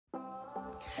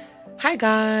Hi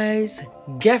guys,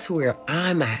 guess where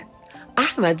I'm at?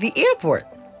 I'm at the airport.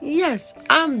 Yes,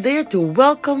 I'm there to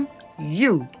welcome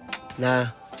you. Nah,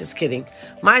 just kidding.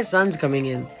 My son's coming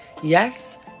in.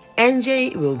 Yes,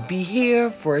 NJ will be here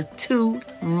for 2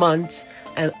 months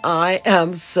and I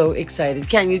am so excited.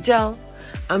 Can you tell?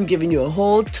 I'm giving you a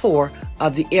whole tour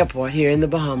of the airport here in the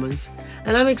Bahamas.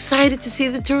 And I'm excited to see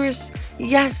the tourists.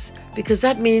 Yes, because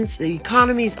that means the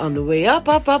economy is on the way up,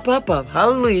 up, up, up, up.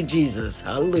 Hallelujah, Jesus.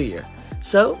 Hallelujah.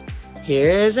 So,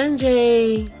 here's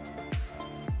NJ.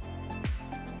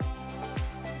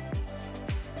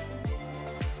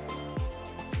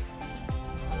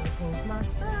 Here's my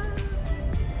son.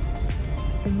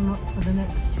 Bring him up for the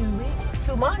next 2 weeks,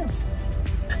 2 months.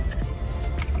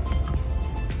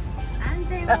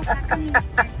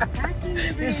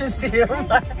 You should see him.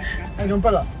 I don't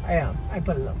pull up. I am. I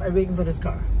pull it up. I'm waiting for this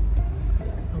car.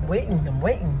 I'm waiting. I'm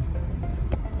waiting.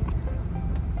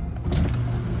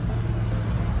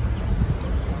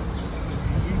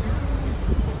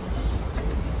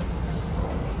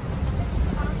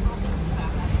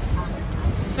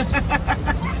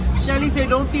 Shelly said,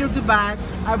 don't feel too bad.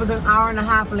 I was an hour and a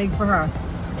half late for her.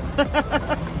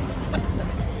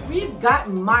 We've got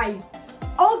my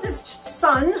oldest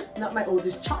son, not my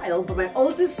oldest child, but my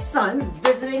oldest son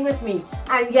visiting with me.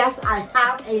 And yes, I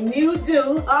have a new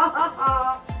do.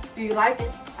 Do you like it?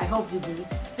 I hope you do.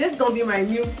 This is going to be my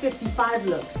new 55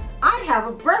 look. I have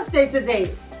a birthday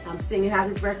today. I'm singing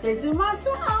happy birthday to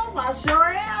myself. I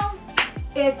sure am.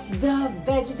 It's the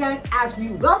Veggie Dance as we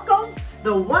welcome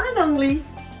the one and only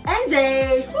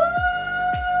NJ. Woo!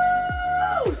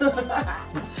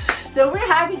 So we're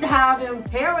happy to have him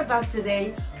here with us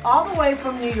today, all the way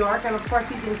from New York, and of course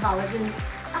he's in college in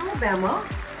Alabama.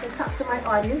 So talk to my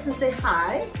audience and say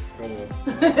hi. Hello.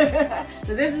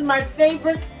 So this is my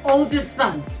favorite oldest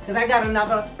son, because I got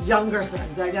another younger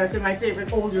son, so I gotta say my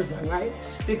favorite older son, right?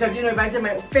 Because you know, if I say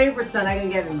my favorite son, I can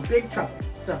get in big trouble.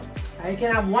 So I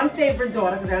can have one favorite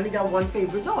daughter, because I only got one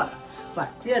favorite daughter. But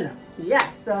you know,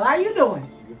 yes. So how you doing?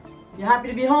 You happy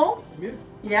to be home? Yeah.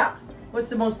 Yeah. What's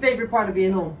the most favorite part of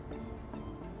being home?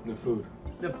 The food.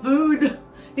 The food.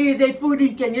 He is a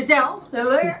foodie, can you tell?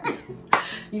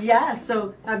 Yeah,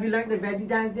 so have you learned the veggie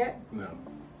dance yet? No.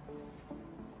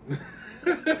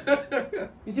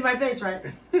 You see my face, right?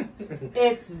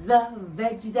 It's the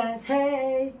veggie dance,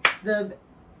 hey. You're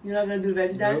not gonna do the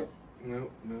veggie dance? No.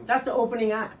 That's the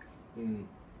opening act.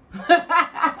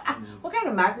 What kind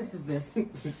of madness is this?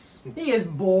 He is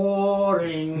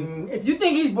boring. If you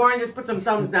think he's boring, just put some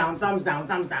thumbs down, thumbs down,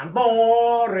 thumbs down.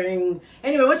 Boring.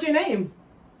 Anyway, what's your name?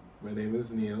 My name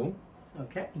is Neil.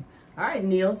 Okay. All right,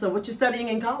 Neil. So what you studying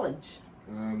in college?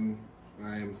 I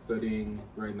am studying,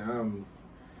 right now I'm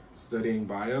studying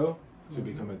bio to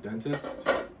become a dentist.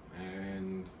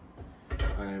 And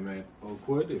I am at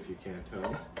Oakwood, if you can't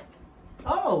tell.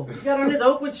 Oh, you got on his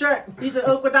Oakwood shirt. He's an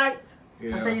Oakwoodite.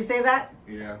 Yeah. That's how you say that?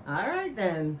 Yeah. All right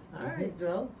then. All right,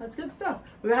 well, that's good stuff.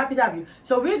 We're happy to have you.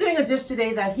 So we're doing a dish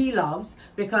today that he loves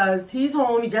because he's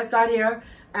home. He just got here.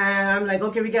 And I'm like,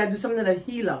 okay, we got to do something that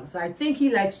he loves. I think he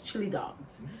likes chili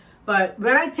dogs. But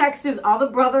when I text his other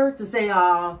brother to say,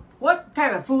 what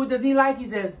kind of food does he like? He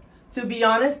says, to be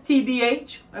honest,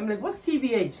 TBH. I'm like, what's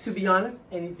TBH? To be honest,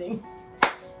 anything.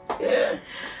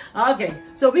 Okay,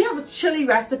 so we have a chili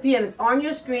recipe and it's on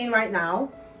your screen right now.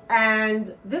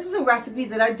 And this is a recipe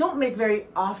that I don't make very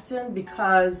often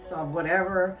because of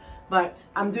whatever, but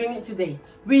I'm doing it today.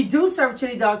 We do serve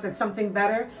chili dogs at Something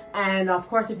Better. And of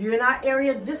course, if you're in our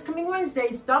area this coming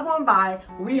Wednesday, stop on by.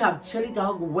 We have Chili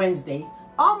Dog Wednesday,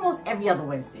 almost every other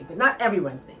Wednesday, but not every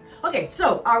Wednesday. Okay,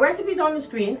 so our recipe's on the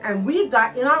screen and we've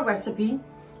got in our recipe,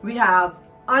 we have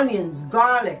onions,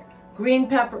 garlic, green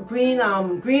pepper, green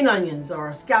onions, or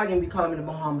scallion we call them in the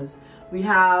Bahamas. We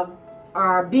have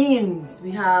our beans,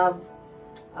 we have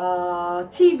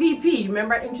TVP.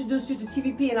 Remember I introduced you to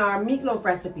TVP in our meatloaf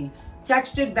recipe.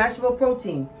 Textured vegetable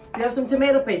protein. We have some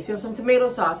tomato paste, we have some tomato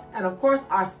sauce, and of course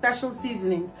our special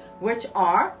seasonings, which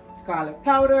are garlic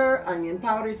powder, onion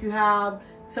powder if you have,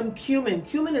 some cumin.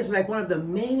 Cumin is like one of the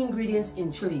main ingredients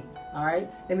in chili, all right?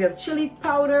 Then we have chili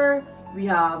powder. We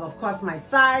have, of course, my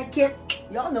sidekick.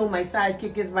 Y'all know my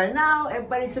sidekick is by now.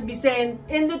 Everybody should be saying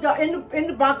in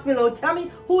the box below, tell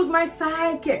me who's my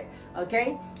sidekick,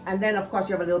 okay? And then, of course,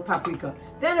 we have a little paprika.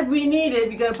 Then if we need it,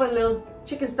 we're going to put a little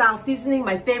chicken style seasoning,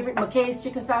 my favorite McKay's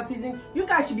chicken style seasoning. You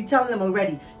guys should be telling them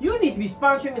already. You need to be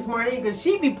sponsoring Miss Marnie because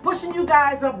she be pushing you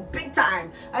guys up big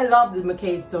time. I love the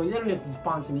McKay's though. You don't have to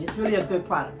sponsor me. It's really a good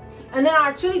product. And then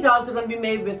our chili dogs are going to be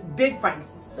made with Big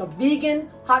Franks. It's a vegan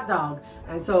hot dog.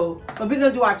 And so, but we're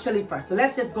going to do our chili first. So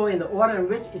let's just go in the order in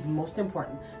which is most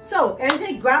important. So,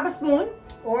 NJ, grab a spoon.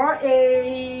 or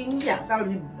a, yeah, that'll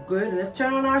be good. Let's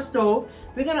turn on our stove.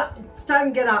 We're gonna start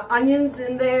and get our onions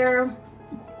in there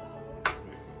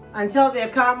until they're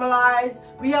caramelized.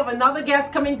 We have another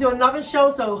guest coming to another show,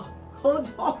 so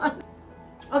hold on.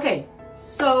 Okay,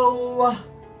 so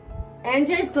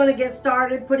NJ's gonna get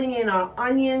started putting in our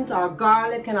onions, our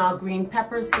garlic, and our green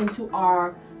peppers into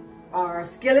our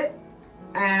skillet.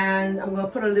 And I'm gonna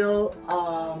put a little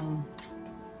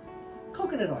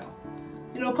coconut oil.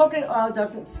 You know, coconut oil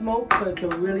doesn't smoke, so it's a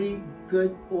really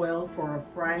good oil for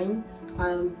frying.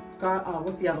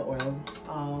 What's the other oil?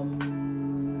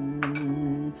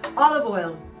 Olive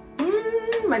oil.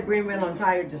 My brain went on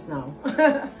tired just now.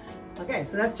 Okay,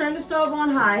 so let's turn the stove on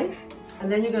high,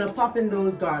 and then you're gonna pop in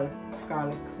those garlic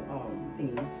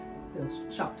thingies, those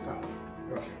chopped garlic.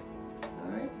 Right.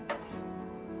 All right.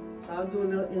 So I'll do a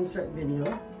little insert video.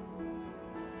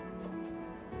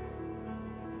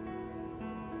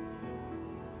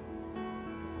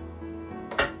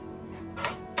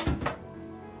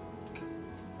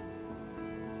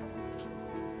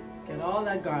 Get all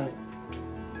that garlic.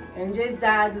 NJ's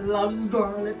dad loves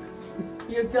garlic.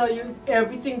 He'll tell you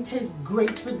everything tastes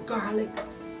great with garlic.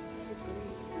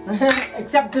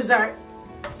 Except dessert.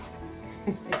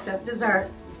 Except dessert.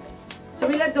 So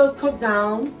we let those cook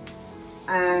down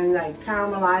and like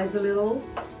caramelize a little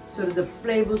so that the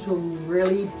flavors will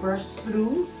really burst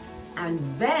through. And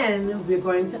then we're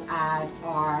going to add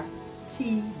our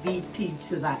TBP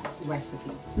to that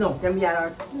recipe. No, then we add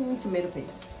our tomato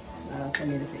paste.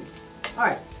 All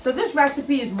right, so this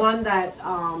recipe is one that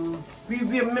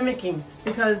we're mimicking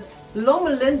because Loma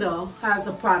Linda has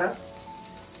a product.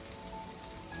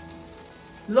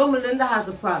 Loma Linda has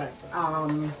a product,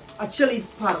 a chili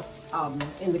product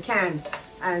in the can.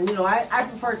 And you know, I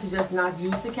prefer to just not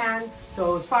use the can.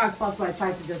 So as far as possible, I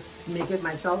try to just make it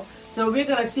myself. So we're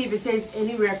gonna see if it tastes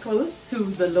anywhere close to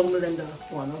the Loma Linda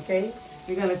one, okay?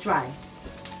 We're gonna try.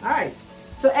 All right,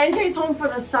 so NJ's home for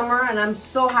the summer and I'm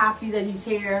so happy that he's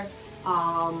here.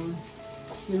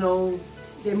 You know,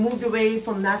 they moved away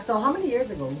from Nassau, how many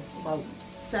years ago? About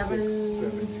 7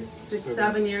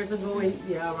 years ago,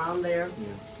 yeah, around there.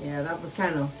 Yeah, that was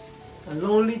kind of a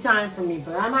lonely time for me,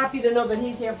 but I'm happy to know that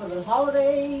he's here for the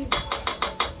holidays.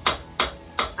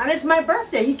 And it's my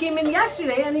birthday. He came in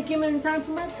yesterday and he came in time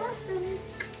for my birthday.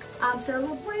 I'm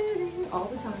celebrating all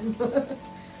the time.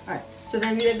 All right, so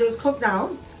then we let those cook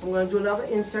down. I'm gonna do another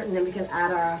insert and then we can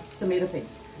add our tomato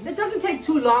paste. It doesn't take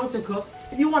too long to cook.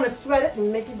 If you want to sweat it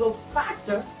and make it go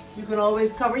faster, you can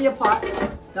always cover your pot.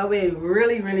 That way it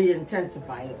really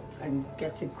intensify it and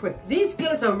gets it quick. These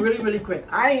skillets are really quick.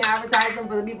 I ain't advertising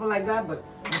for the people like that, but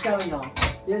I'm telling y'all,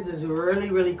 this is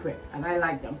really quick and I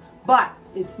like them. But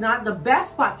it's not the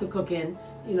best pot to cook in,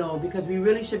 you know, because we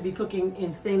really should be cooking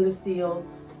in stainless steel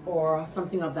or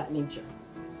something of that nature.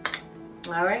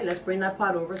 All right, let's bring that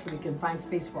pot over so we can find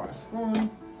space for our spoon.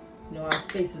 You know, our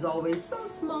space is always so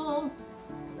small.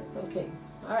 That's okay.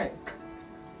 All right.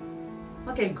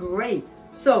 Okay, great.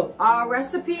 So our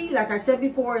recipe, like I said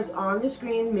before, is on the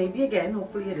screen. Maybe again,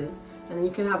 hopefully it is. And then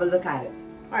you can have a look at it.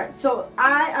 All right, so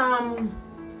I am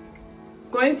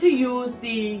going to use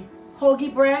the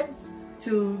hoagie breads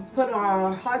to put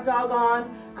our hot dog on.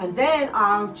 And then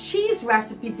our cheese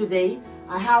recipe today,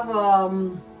 I have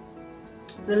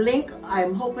the link.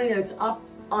 I'm hoping it's up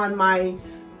on my,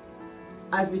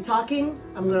 as we're talking,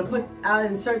 I'll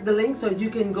insert the link so you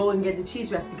can go and get the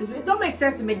cheese recipe, because it don't make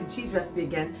sense to make the cheese recipe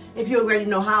again if you already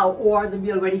know how, or that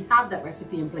we already have that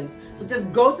recipe in place. So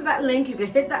just go to that link. You can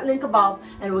hit that link above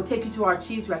and it will take you to our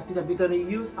cheese recipe that we're going to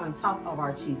use on top of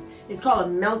our cheese. It's called a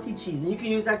melty cheese, and you can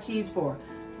use that cheese for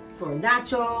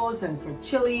nachos and for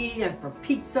chili and for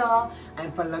pizza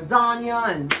and for lasagna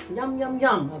and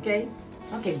yum, okay?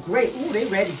 Okay, great. Ooh, they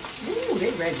ready. Ooh,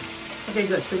 they ready. Okay,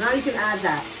 good. So now you can add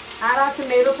that. Add our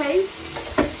tomato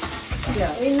paste.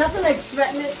 Yeah, ain't nothing like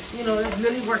sweating it. You know, it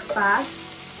really works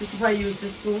fast. This is why I use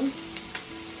this spoon.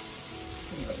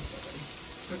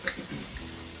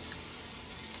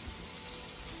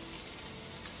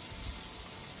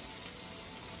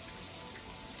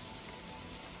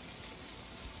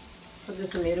 Put the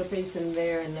tomato paste in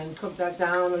there and then cook that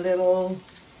down a little.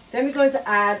 Then we're going to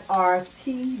add our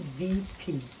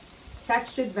TVP,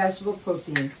 textured vegetable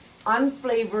protein,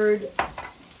 unflavored.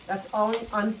 That's only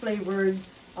unflavored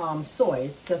soy.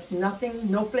 It's just nothing,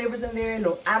 no flavors in there,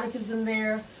 no additives in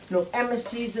there, no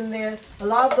MSGs in there. A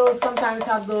lot of those sometimes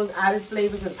have those added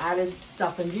flavors and added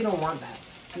stuff, and you don't want that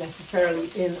necessarily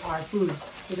in our food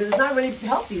because it's not really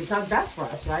healthy. It's not best for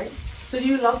us, right? So do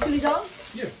you love chili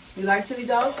dogs? Yeah. You like chili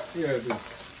dogs? Yeah, I do.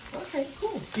 Okay,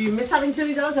 cool. Do you miss having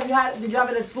chili dogs? Did you have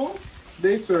it at school?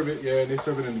 They serve it, yeah. They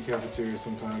serve it in the cafeteria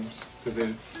sometimes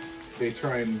because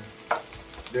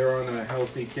they're on a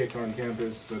healthy kick on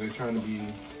campus, so they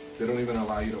don't even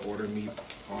allow you to order meat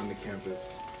on the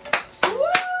campus.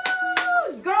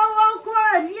 Woo! Go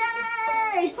Oakwood!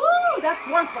 Yay! Woo! That's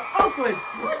one for Oakwood.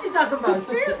 What you talking about?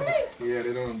 Seriously? Yeah,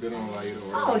 they don't allow you to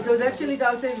order. Oh, so that chili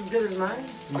dog tastes as good as mine?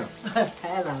 No.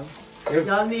 Hello.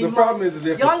 The problem is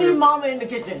y'all need mama in the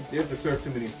kitchen. You have to serve too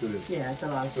many students. Yeah, it's a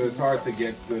lot. So it's hard to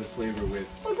get good flavor with.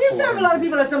 Well, if you serve a lot of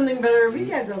people at something better, we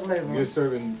get good flavor. If you're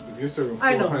serving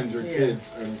 400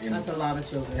 kids in that's a lot of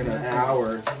children. In an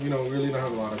hour, really don't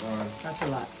have a lot of time. That's a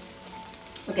lot.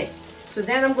 Okay, so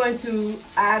then I'm going to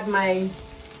add my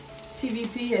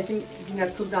TVP. I think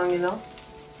that's cooked down enough.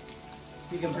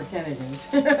 You can pretend it is.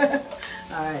 All right.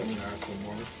 I'm gonna add some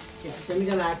water. Yeah, then we're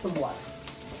gonna add some water.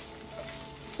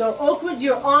 So Oakwood,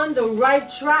 you're on the right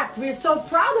track. We're so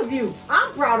proud of you.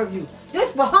 I'm proud of you.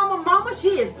 This Bahama mama, she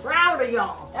is proud of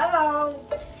y'all. Hello.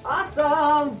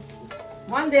 Awesome.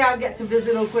 One day I'll get to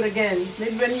visit Oakwood again.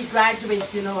 Maybe when he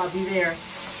graduates, I'll be there.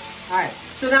 All right.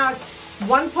 So now it's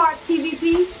 1 part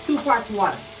TVP, 2 parts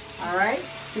water. All right?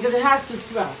 Because it has to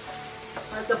swell.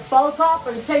 It has to bulk up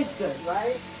and taste good,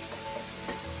 right?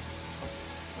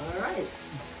 All right.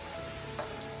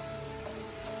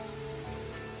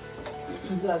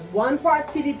 Just 1 part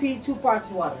TDP, 2 parts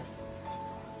water.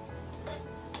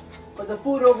 But the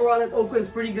food overall at Oakwood is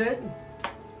pretty good.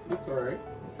 It's alright.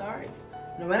 It's alright.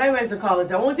 Now when I went to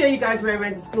college, I won't tell you guys where I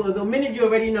went to school, though many of you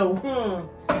already know.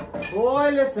 Boy,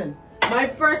 listen. My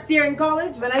first year in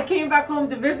college, when I came back home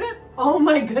to visit, oh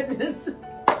my goodness.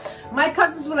 My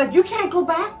cousins were like, you can't go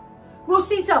back.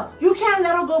 Rosita, you can't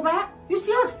let her go back. You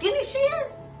see how skinny she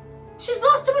is? She's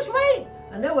lost too much weight.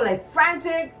 And they were like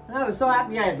frantic. And I was so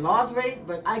happy I had lost weight,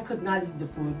 but I could not eat the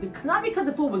food. Not because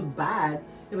the food was bad.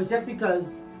 It was just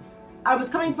because I was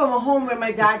coming from a home where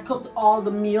my dad cooked all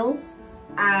the meals.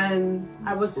 And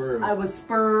I was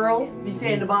spoiled. We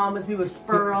say in the Bahamas, we were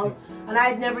spoiled. And I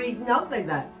had never eaten out like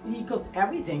that. He cooked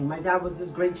everything. My dad was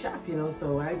this great chef,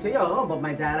 So I tell you all about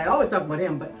my dad. I always talk about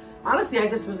him. But honestly, I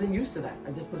just wasn't used to that.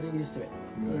 I just wasn't used to it.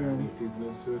 Any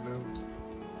seasonings to it now?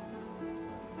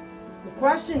 The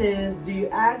question is, do you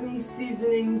add any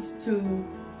seasonings to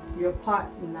your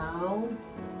pot now?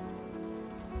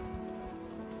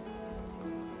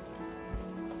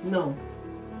 No.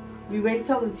 We wait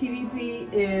till the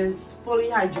TVP is fully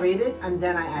hydrated and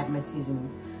then I add my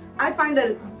seasonings. I find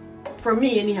that, for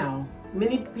me anyhow,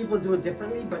 many people do it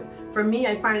differently, but for me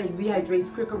I find it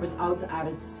rehydrates quicker without the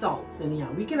added salts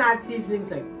anyhow. We can add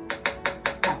seasonings like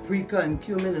paprika and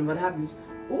cumin and what have you.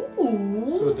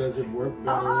 Ooh. So does it work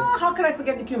better? How could I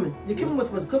forget the cumin? The cumin was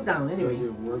supposed to cook down anyway. Does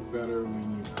it work better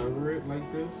when you cover it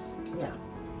like this? Yeah.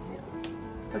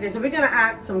 Okay, so we're gonna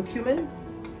add some cumin.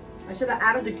 I should have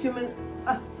added the cumin.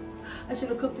 I should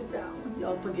have cooked it down.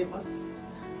 Y'all forgive us.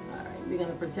 All right, we're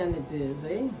gonna pretend it is,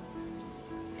 eh?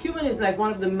 Cumin is like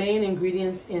one of the main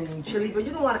ingredients in chili, but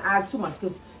you don't want to add too much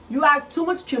because you add too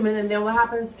much cumin and then what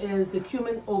happens is the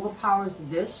cumin overpowers the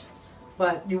dish,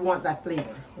 but you want that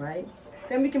flavor, right?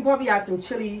 Then we can probably add some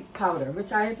chili powder,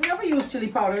 which I have never used chili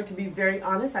powder, to be very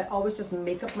honest. I always just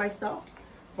make up my stuff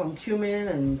from cumin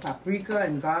and paprika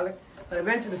and garlic. But I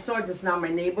went to the store just now, my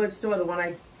neighborhood store, the one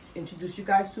I introduced you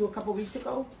guys to a couple weeks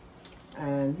ago.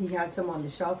 And he had some on the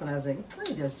shelf and I was like, let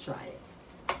me just try it.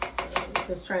 So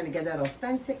just trying to get that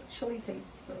authentic chili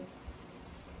taste. So,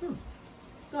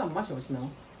 not much of a smell.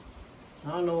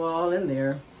 I don't know what all in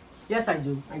there. Yes, I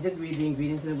do. I did read the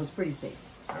ingredients and it was pretty safe.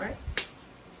 All right.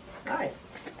 All right.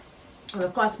 And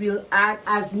of course, we'll add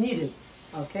as needed.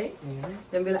 Okay.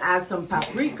 Then we'll add some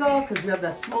paprika because we have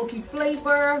that smoky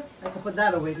flavor. I can put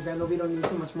that away because I know we don't need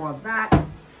too much more of that.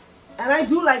 And I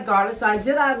do like garlic, so I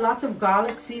did add lots of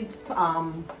garlic seeds.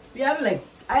 I added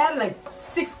like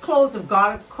 6 cloves of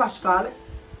garlic, crushed garlic.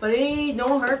 But it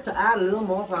don't hurt to add a little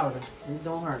more powder. It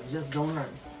don't hurt. It just don't hurt.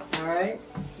 All right.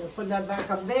 We'll put that back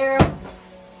up there.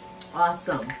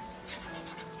 Awesome.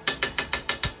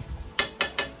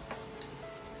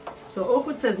 So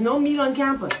Oakwood says no meat on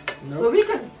campus. Nope.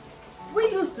 But we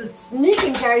used to sneak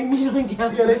and carry meat on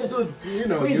campus. Yeah, they still,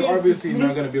 you're obviously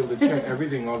not going to be able to check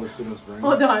everything all the students bring.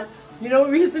 Hold on. You know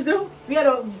what we used to do? We had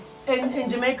in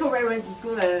Jamaica where I went to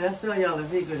school, and that's still y'all a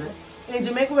secret, right? In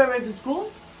Jamaica where I went to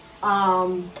school,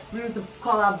 we used to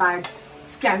call our bags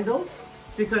scandal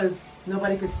because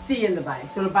nobody could see in the bag.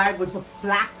 So the bag was a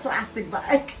black plastic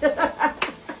bag.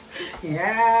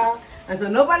 Yeah. And so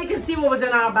nobody could see what was in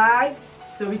our bag.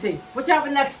 So we say, what you have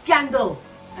in that scandal?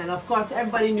 And of course,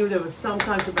 everybody knew there was some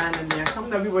contraband in there,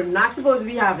 something that we were not supposed to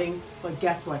be having. But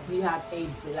guess what? We had a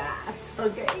blast,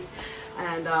 okay?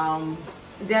 And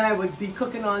then I would be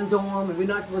cooking on dorm, and we're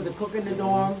not supposed to cook in the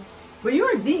dorm. But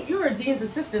you're a dean's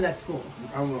assistant at school.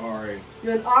 I'm an RA.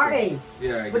 You're an RA.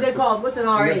 Yeah. What they call? What's an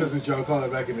RA? I guess that's what y'all call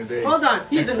it back in the day. Hold on.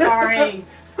 He's an RA.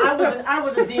 I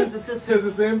was a dean's assistant. It's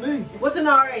the same thing. What's an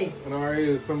RA? An RA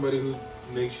is somebody who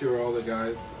makes sure all the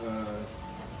guys,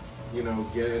 you know,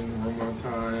 get in room on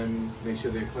time, make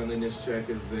sure their cleanliness check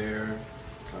is there.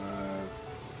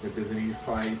 If there's any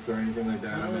fights or anything like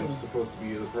that, I'm supposed to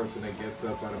be the person that gets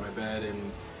up out of my bed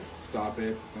and stop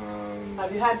it.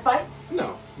 Have you had fights?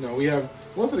 No. We have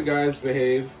most of the guys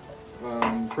behave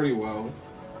pretty well.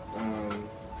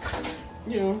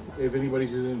 You know, if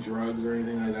anybody's using drugs or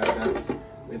anything like that,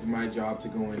 it's my job to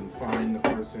go and find the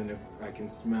person. If I can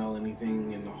smell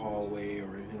anything in the hallway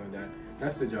or anything like that,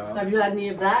 that's the job. Have you had any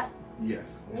of that?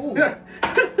 Yes. Ooh.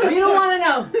 We don't want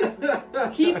to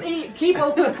know. Keep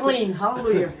Oakwood clean.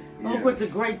 Hallelujah. Yes. Oakwood's a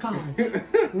great college.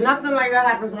 Nothing like that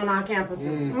happens on our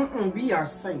campuses. We are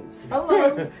saints.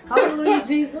 Hello. Hallelujah,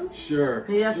 Jesus. Sure.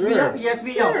 Yes, sure. we are. Yes,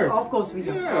 we are. Sure. Of course we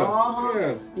are.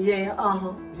 Yeah.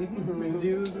 Yeah. In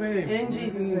Jesus' name. In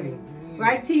Jesus' name.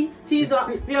 Right, T's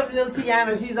on. We have little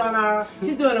Tiana. She's on our.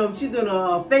 She's doing a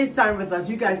FaceTime with us.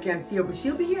 You guys can't see her, but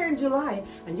she'll be here in July,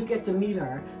 and you get to meet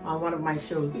her on one of my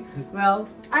shows. Well,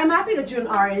 I'm happy that you're an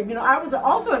RA. You know, I was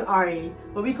also an RA,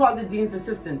 but we called the dean's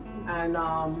assistant. And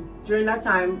during that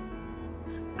time,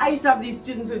 I used to have these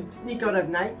students who sneak out at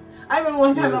night. I remember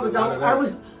one time I was out.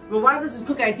 Well, while this is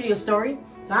cooking, I tell you a story.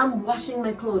 So I'm washing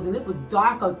my clothes, and it was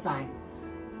dark outside,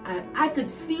 and I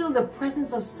could feel the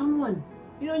presence of someone.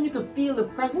 You know, and you could feel the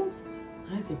presence.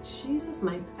 And I said, Jesus,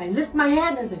 I lift my head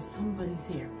and I said, somebody's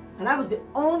here. And I was the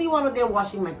only one out there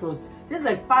washing my clothes. This is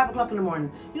like 5 o'clock in the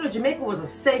morning. You know, Jamaica was a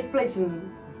safe place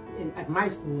at my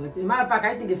school. As a matter of fact,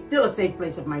 I think it's still a safe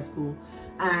place at my school.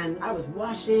 And I was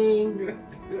washing.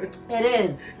 It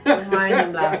is.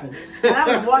 I'm laughing. And I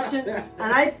was washing, and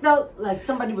I felt like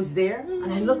somebody was there.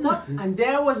 And I looked up, and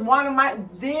there was one of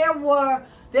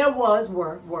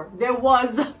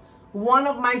one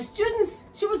of my students.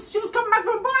 She was coming back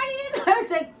from partying. I was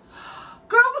like,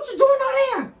 girl, what you doing out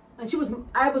here? And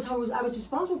I was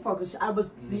responsible for her because I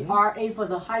was the RA for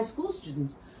the high school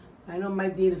students. I know my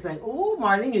dean is like, oh,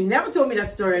 Marlene, you never told me that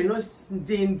story. I know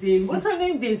Dean. What's her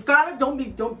name? Dean Scarlett. Don't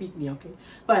beat me, okay?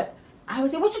 But I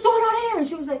was like, what you doing out here? And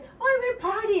she was like, oh, I've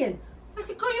been partying. I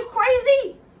said, girl, you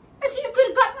crazy? I said, you could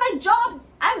have got my job.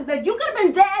 You could have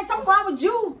been dead. Something wrong with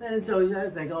you. And so I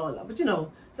was like, oh, but you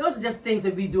know, those are just things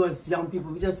that we do as young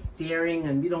people. We're just staring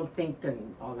and we don't think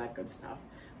and all that good stuff.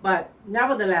 But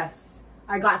nevertheless,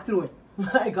 I got through it.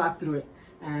 I got through it.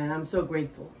 And I'm so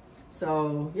grateful.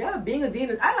 So yeah, being a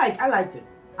dean, I liked it.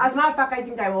 As a matter of fact, I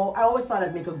think I always thought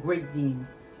I'd make a great dean.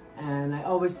 And I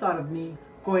always thought of me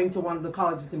going to one of the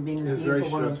colleges and being a dean for one of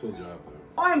them. It's a very stressful job, though.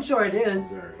 Oh, I'm sure it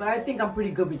is. But I think I'm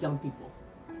pretty good with young people.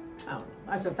 I don't know.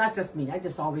 That's just me. I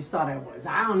just always thought I was.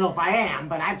 I don't know if I am,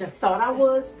 but I just thought I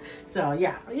was. So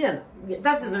yeah, you know,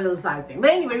 that's just a little side thing.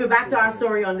 But anyway, we're back to our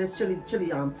story on this chili.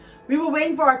 We were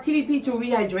waiting for our TBP to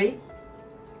rehydrate.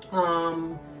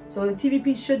 So the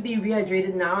TBP should be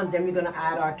rehydrated now, and then we're gonna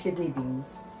add our kidney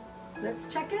beans.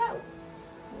 Let's check it out.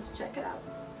 Let's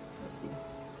see.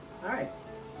 All right.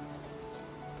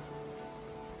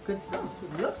 Good stuff.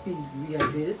 It looks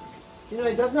rehydrated. You know,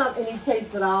 it doesn't have any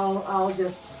taste, but I want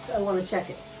to check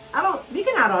it. We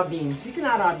can add our beans.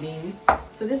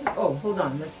 So this is, oh, hold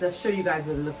on. Let's show you guys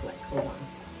what it looks like. Hold on.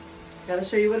 Gotta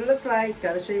show you what it looks like.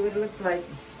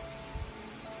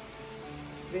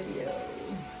 Video.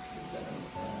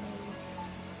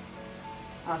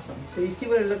 Awesome. So you see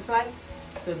what it looks like?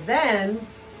 So then,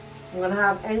 I'm going to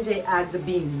have NJ add the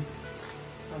beans.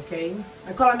 Okay?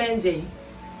 I call him NJ.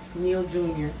 Neil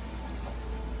Jr.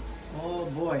 Oh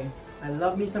boy. I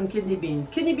love me some kidney beans.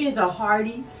 Kidney beans are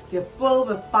hearty. They're full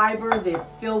with fiber. They're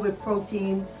filled with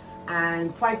protein.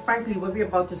 And quite frankly, what we're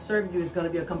about to serve you is going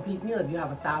to be a complete meal if you have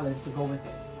a salad to go with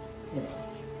it. You know,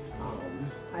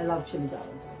 I love chili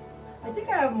dogs. I think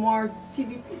I have more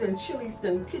TBP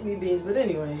than kidney beans, but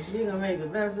anyway, you're gonna make the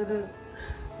best of this.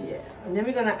 Yeah, and then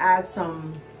we're gonna add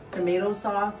some tomato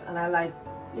sauce, and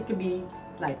it could be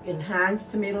like enhanced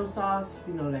tomato sauce.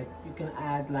 You know, like you can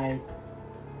add like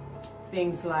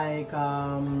things like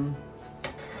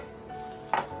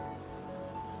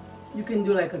you can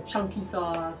do like a chunky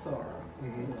sauce or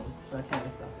you know, that kind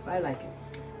of stuff. I like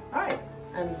it. All right,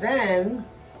 and then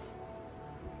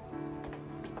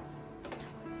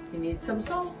you need some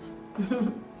salt.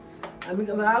 I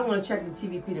want to check the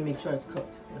TBP to make sure it's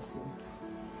cooked. Let's see.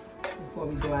 Before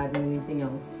we go adding anything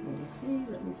else.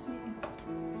 Let me see.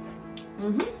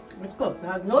 It's cooked. It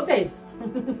has no taste.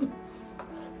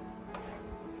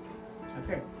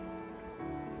 Okay.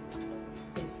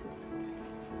 Tastes good.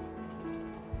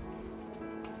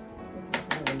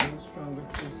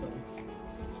 So,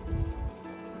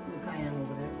 some cayenne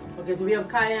over there. Okay, so we have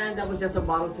cayenne. That was just a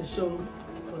bottle to show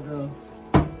for the.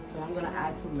 So I'm gonna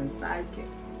add some of my sidekick.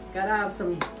 Gotta have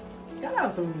some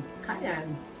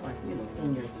cayenne, like, you know,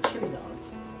 in your chili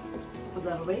dogs. Let's put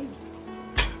that away.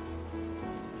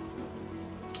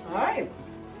 All right.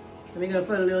 And we're gonna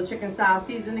put a little chicken style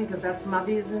seasoning because that's my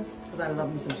business. Because I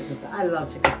love me some chicken style. I love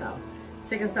chicken style.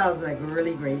 Chicken style is like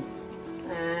really great.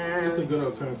 And it's a good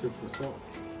alternative for salt.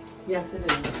 Yes, it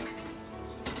is.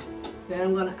 Then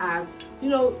I'm gonna add, you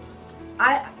know,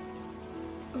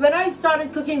 when I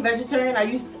started cooking vegetarian,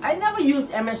 I never used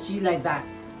MSG like that,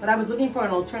 but I was looking for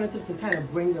an alternative to kind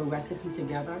of bring the recipe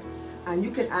together. And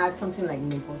you could add something like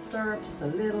maple syrup, just a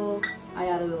little. I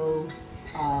add a little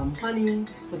honey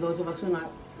for those of us who are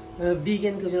not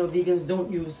vegan, because you know vegans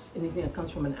don't use anything that comes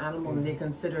from an animal, and they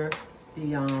consider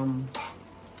the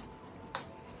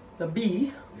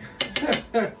bee.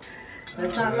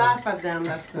 Let's not laugh at them.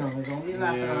 That's no. Don't be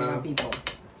laughing at our people.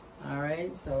 All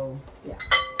right. So yeah.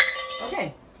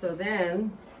 Okay. So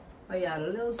then I add a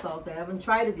little salt. I haven't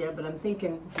tried it yet, but I'm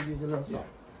thinking to use a little salt.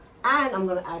 And I'm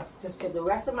gonna add just get the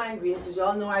rest of my ingredients. As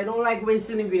y'all know, I don't like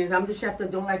wasting ingredients. I'm the chef that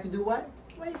don't like to do what?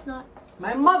 Waste not.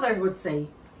 My mother would say,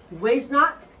 waste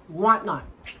not, want not.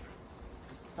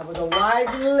 I was a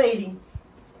wise little lady.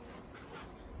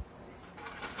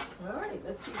 All right,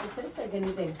 let's see if it tastes like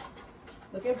anything.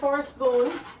 Looking for a spoon.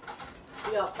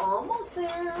 We are almost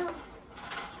there.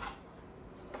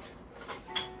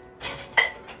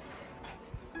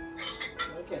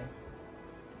 Okay.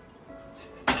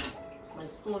 My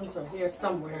spoons are here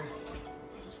somewhere.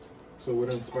 So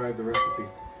what inspired the recipe?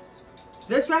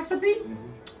 This recipe?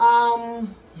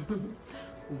 Mm-hmm.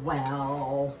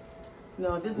 Well,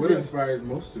 no, this what is inspires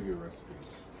most of your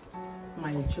recipes?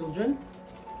 My children.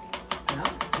 Yeah.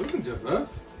 Isn't just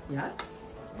us?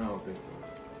 Yes. I don't think so.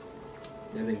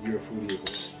 I think you're a foodie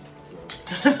as well.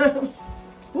 So.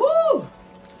 Woo!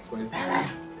 Spicy. I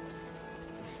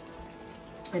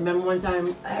remember one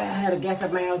time I had a guest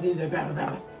at my house. He was like, battle,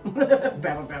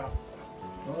 battle, battle.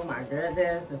 Oh my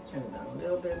goodness! Let's turn it down a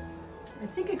little bit. I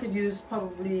think I could use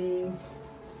probably.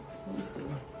 Let me see.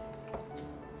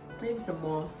 Maybe some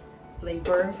more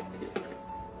flavor.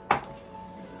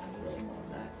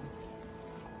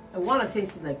 I want to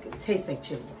taste like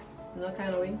chili. In that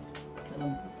kind of way.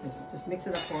 Just mix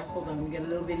it up for us. Hold on, let me get a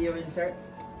little video insert.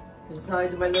 This is how I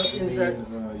do my little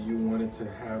inserts. You wanted to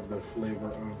have the flavor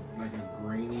of like a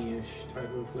grainy-ish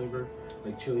type of flavor,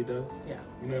 like chili does? Yeah.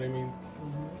 You know what I mean?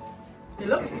 Mm-hmm. It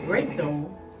looks great though.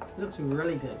 It looks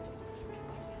really good.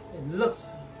 It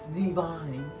looks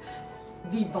divine.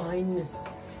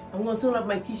 Divineness. I'm going to soon have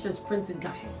my t-shirts printed,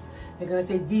 guys. They're going to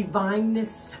say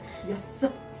divineness. Yes.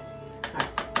 Alright,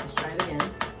 let's try it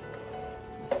again.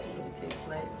 Let's see what it tastes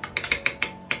like.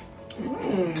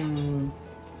 Mmm.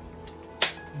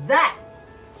 That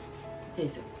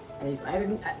tastes it. There you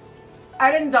go.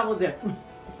 I didn't double dip.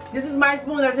 This is my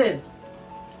spoon, that's his.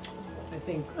 I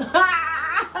think.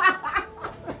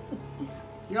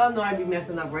 Y'all know I be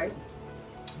messing up, right?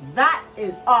 That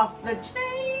is off the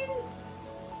chain.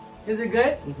 Is it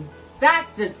good? Mm-hmm.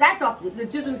 That's it. That's off the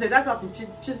children say that's off the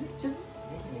chisel.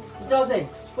 What y'all say?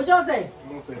 What y'all say?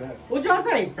 Don't say that. What y'all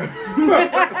say?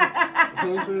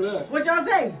 Don't say that. What y'all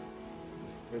say?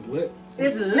 It's lit.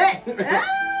 It's lit.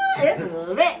 It's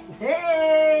lit.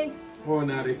 Hey. Or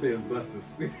now they say it's busted.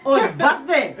 Oh, it's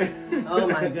busted. Oh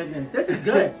my goodness. This is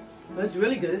good. It's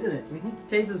really good, isn't it? Mm-hmm.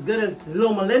 Tastes as good as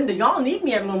Loma Linda. Y'all need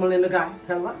me at Loma Linda, guys.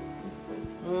 Hello?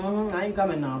 I ain't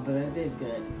coming now, but it is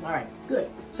good. All right, good.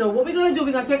 So what we're going to do,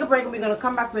 we're going to take a break and we're going to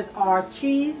come back with our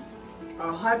cheese,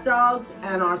 our hot dogs,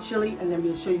 and our chili. And then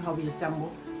we'll show you how we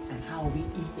assemble and how we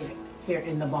eat it here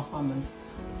in the Bahamas.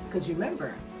 Because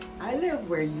remember, I live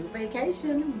where you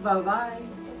vacation. Bye-bye.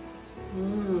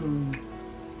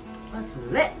 That's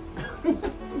lit.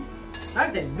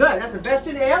 That tastes good. That's the best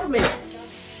chili I ever made.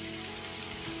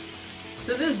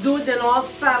 So this dude then all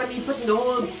spat at me, putting the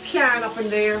whole can up in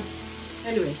there.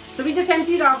 Anyway, so we just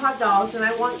emptied our hot dogs, and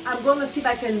I'm going to see if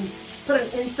I can put an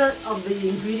insert of the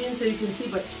ingredients so you can see.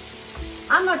 But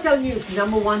I'm not telling you it's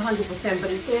number 100%,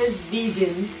 but it is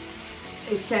vegan.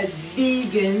 It says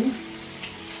vegan.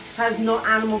 Has no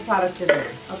animal products in there.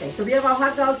 Okay, so we have our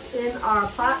hot dogs in our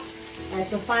pot. I have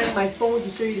to find my phone to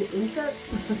show you the insert.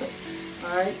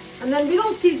 All right, and then we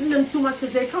don't season them too much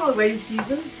because they come already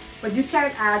seasoned. But you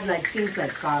can add like things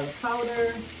like garlic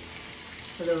powder,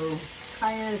 a little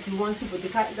cayenne if you want to. But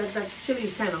that chili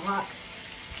is kind of hot.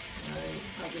 All right,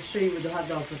 I'll just show you what the hot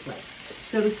dogs look like.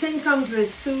 So the tin comes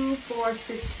with 2, 4,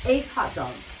 6, 8 hot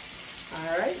dogs.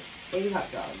 All right, 8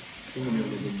 hot dogs. Need a little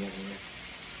bit more oil.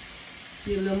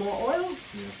 Need a little more oil?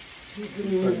 Yeah. It's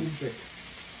starting to stick.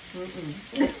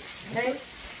 Okay?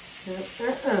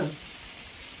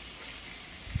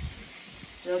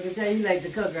 So I can tell you like to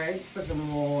cook, right? Put some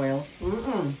more oil.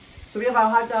 So we have our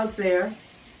hot dogs there.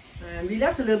 And we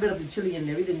left a little bit of the chili in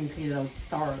there. We didn't clean it out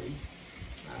thoroughly.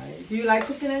 All right. Do you like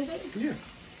cooking, anything? Yeah.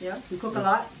 Yeah? You cook a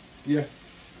lot? Yeah.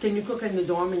 Can you cook in the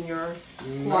dorm in your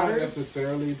quarters? Not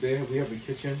necessarily. We have a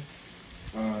kitchen.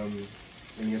 And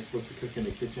you're supposed to cook in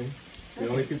the kitchen. The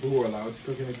only people who were allowed to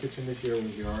cook in the kitchen this year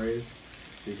was the RAs.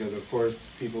 Because, of course,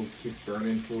 people keep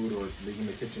burning food or leaving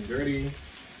the kitchen dirty.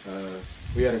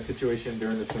 We had a situation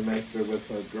during the semester with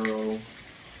a girl,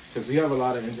 because we have a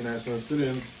lot of international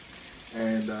students,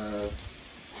 and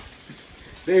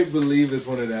they believe it's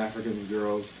one of the African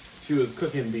girls. She was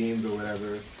cooking beans or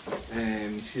whatever,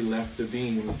 and she left the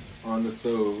beans on the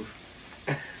stove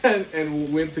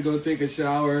and went to go take a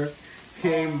shower,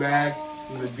 came back,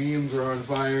 and the beans were on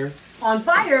fire. On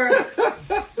fire?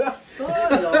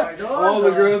 All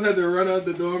the girls had to run out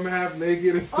the dorm half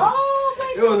naked and stuff. Oh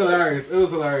my God. It was hilarious. It was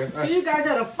hilarious. So you guys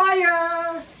had a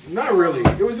fire? Not really.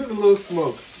 It was just a little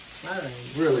smoke. Right.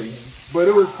 Really. But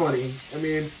it was funny. I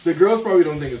mean, the girls probably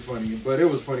don't think it's funny, but it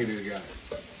was funny to the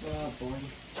guys. Oh boy.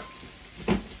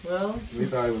 Well. We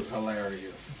thought it was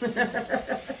hilarious.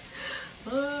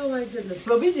 Oh my goodness.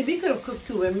 But we could have cooked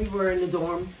too when we were in the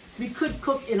dorm. We could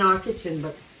cook in our kitchen,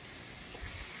 but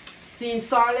seeing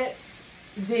Scarlett,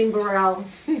 Dean Burrell,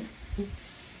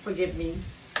 forgive me,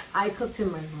 I cooked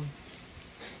in my room.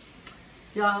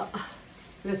 Y'all,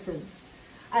 listen,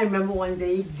 I remember one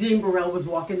day Dean Burrell was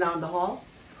walking down the hall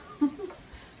and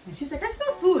she was like, I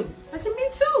smell food. I said, me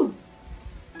too.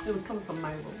 It was coming from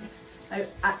my room. I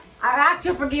ask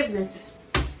your forgiveness.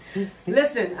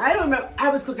 Listen, I don't remember, I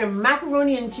was cooking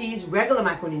macaroni and cheese, regular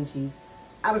macaroni and cheese.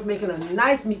 I was making a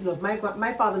nice meatloaf.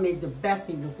 My father made the best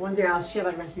meatloaf. One day I'll share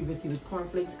that recipe with you with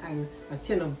cornflakes and a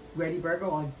tin of Ready Burger.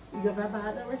 Or you ever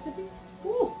had that recipe?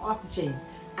 Ooh, off the chain.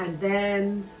 And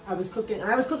then I was cooking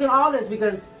all this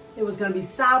because it was gonna be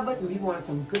Sabbath and we wanted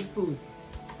some good food.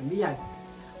 And we had,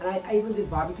 and I even did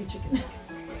barbecue chicken.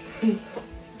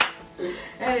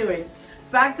 Anyway,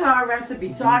 back to our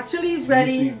recipe. So our chili is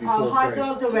ready. Our hot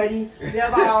dogs are ready. We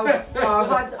have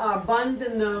our buns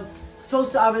in the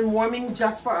toaster oven warming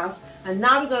just for us. And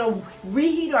now we're going to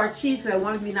reheat our cheese because I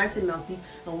want it to be nice and melty.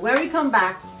 And when we come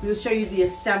back, we'll show you the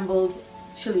assembled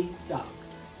chili dog.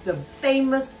 The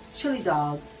famous chili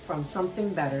dog from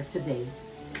Something Better today.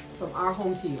 From our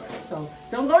home to yours. So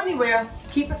don't go anywhere.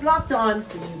 Keep it locked on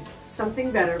for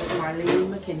Something Better from Marlene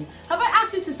McKinney. Have I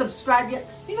asked you to subscribe yet?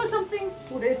 You know something?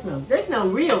 Oh, they smell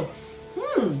real.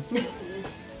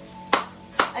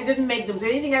 I didn't make them. So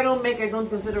anything I don't make, I don't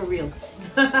consider real.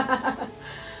 Have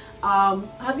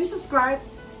you subscribed?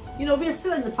 You know, we're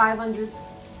still in the 500s.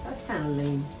 That's kind of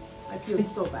lame. I feel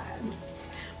so bad.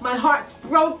 My heart's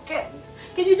broken.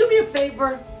 Can you do me a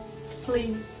favor?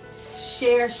 Please.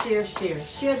 Share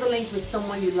the link with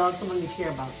someone you love, someone you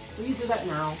care about. Will you do that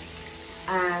now?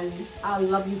 And I'll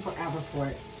love you forever for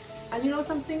it. And you know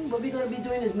something? What we're going to be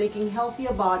doing is making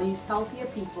healthier bodies, healthier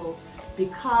people.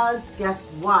 Because guess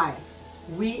why?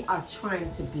 We are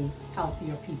trying to be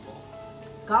healthier people.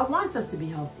 God wants us to be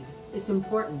healthy. It's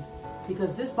important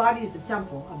because this body is the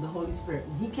temple of the Holy Spirit.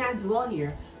 And He can't dwell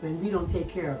here when we don't take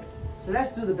care of it. So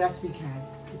let's do the best we can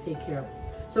to take care of it.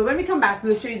 So when we come back,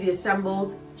 we'll show you the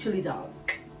assembled chili dog.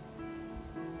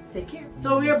 Take care.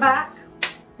 So we're back.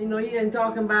 You know, you ain't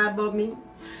talking bad about me.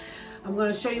 I'm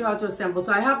going to show you how to assemble.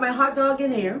 So I have my hot dog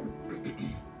in here.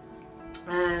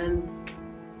 And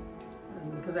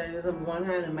because I just have one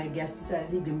hand and my guest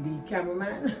decided he can be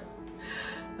cameraman.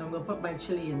 So I'm going to put my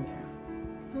chili in there.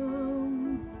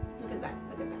 Look at that.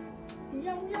 Look at that.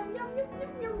 Yum, yum, yum, yum,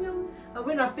 yum, yum, yum. And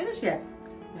we're not finished yet.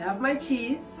 I have my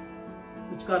cheese,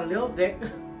 which got a little thick.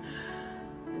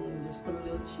 And you just put a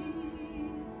little cheese.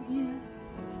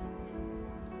 Yes.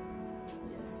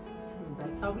 Yes. And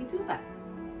that's how we do that.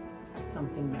 That's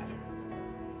Something Better.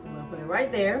 So I'm going to put it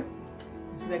right there.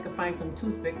 Let's see if I can find some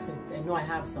toothpicks. I know I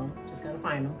have some. Just got to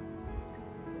find them.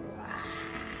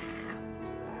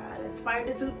 Let's find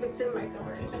the toothpicks in my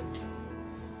cupboard.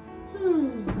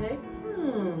 Okay.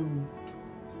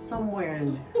 Somewhere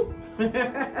in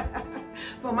there.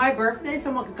 For my birthday,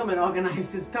 someone could come and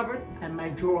organize this cupboard and my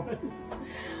drawers.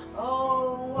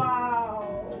 Oh, wow.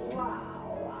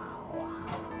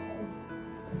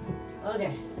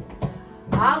 Okay.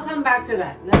 I'll come back to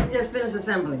that. Let me just finish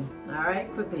assembling. All right,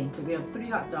 quickly. So we have 3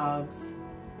 hot dogs.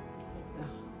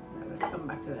 Let's come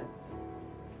back to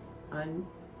that.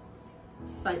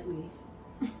 Unsightly.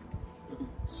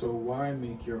 So why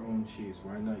make your own cheese?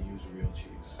 Why not use real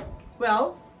cheese?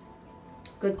 Well,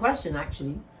 good question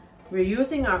actually. We're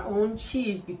using our own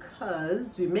cheese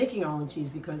because we're making our own cheese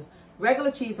because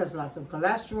regular cheese has lots of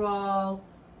cholesterol,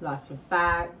 lots of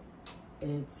fat.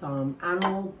 It's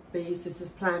animal based. This is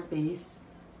plant based,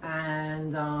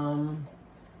 and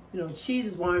you know, cheese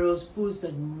is one of those foods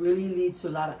that really leads to a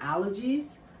lot of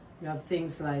allergies. You have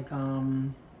things like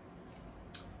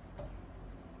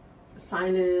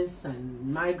sinus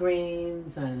and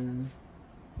migraines, and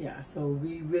yeah, so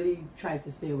we really try to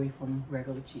stay away from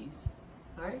regular cheese.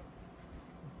 All right.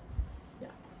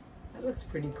 That looks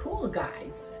pretty cool,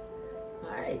 guys.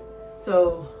 All right,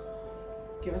 so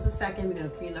give us a second. We're gonna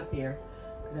clean up here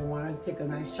because I want to take a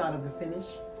nice shot of the finish,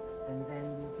 and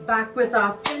then back with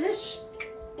our finish.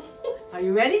 Are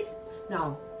you ready?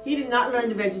 Now, he did not learn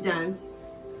the veggie dance,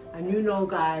 and you know,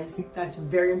 guys, that's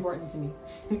very important to me.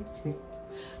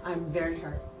 I'm very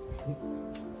hurt.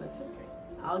 That's okay.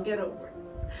 I'll get over it.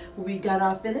 We got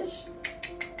our finish.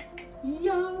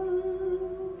 Yum.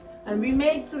 And we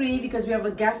made 3 because we have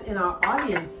a guest in our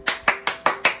audience.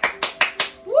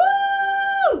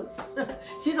 Woo!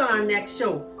 She's on our next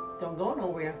show. Don't go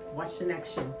nowhere. Watch the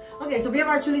next show. Okay, so we have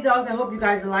our chili dogs. I hope you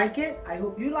guys like it. I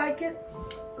hope you like it.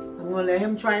 I'm going to let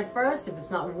him try it first. If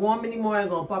it's not warm anymore, I'm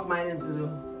going to pop mine into the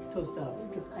toaster oven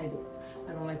because I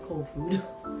don't like cold food.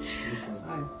 All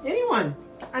right. Anyone?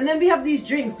 And then we have these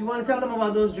drinks. You want to tell them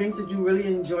about those drinks that you really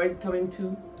enjoyed coming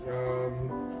to?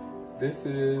 This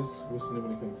is, what's the name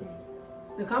of the company?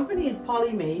 The company is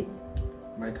Polymade.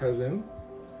 My cousin,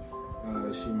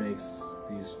 she makes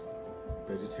these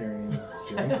vegetarian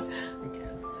drinks.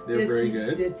 They're very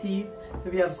good. They're teas. So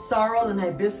we have sorrel and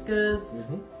hibiscus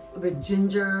with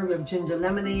ginger. We have ginger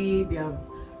lemonade. We have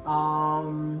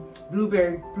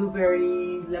blueberry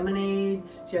lemonade.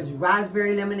 She has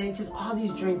raspberry lemonade. She has all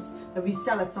these drinks that we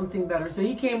sell at Something Better. So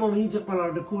he came home and he took one out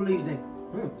of the cooler. He's like,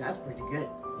 that's pretty good.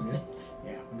 Yeah.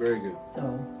 Yeah, very good.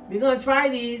 So we're gonna try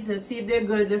these and see if they're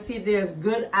good. Let's see if they're as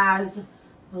good as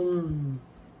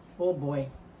oh boy.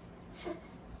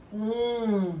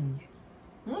 You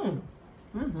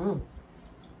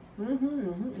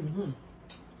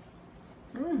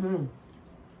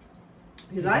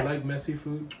like messy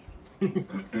food?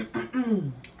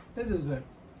 This is good.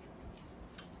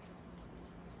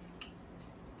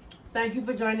 Thank you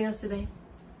for joining us today.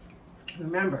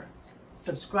 Remember,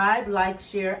 subscribe, like,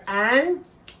 share, and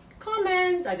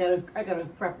comment. I gotta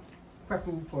prep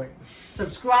them for it.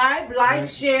 Subscribe, like,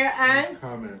 share, and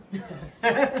comment.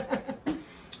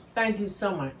 Thank you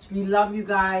so much. We love you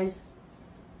guys.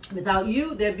 Without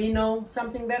you, there'd be no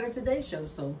Something Better Today show.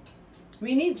 So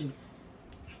we need you.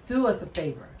 Do us a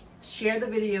favor. Share the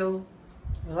video.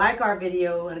 Like our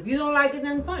video. And if you don't like it,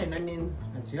 then fine. I mean,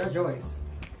 that's your choice.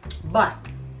 But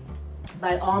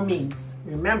by all means,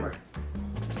 remember,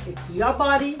 it's your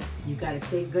body. You got to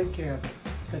take good care of it.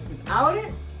 Because without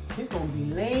it, you're going to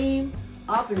be lame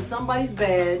up in somebody's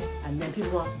bed. And then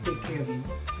people have to take care of you.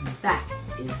 And that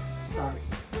is sorry.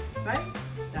 Right?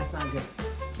 That's not good.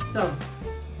 So,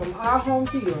 from our home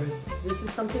to yours, this is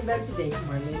Something Better Today.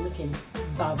 Marlene McKinney.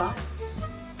 Bye-bye.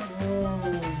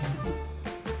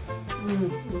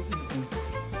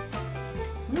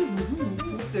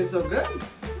 They're so good.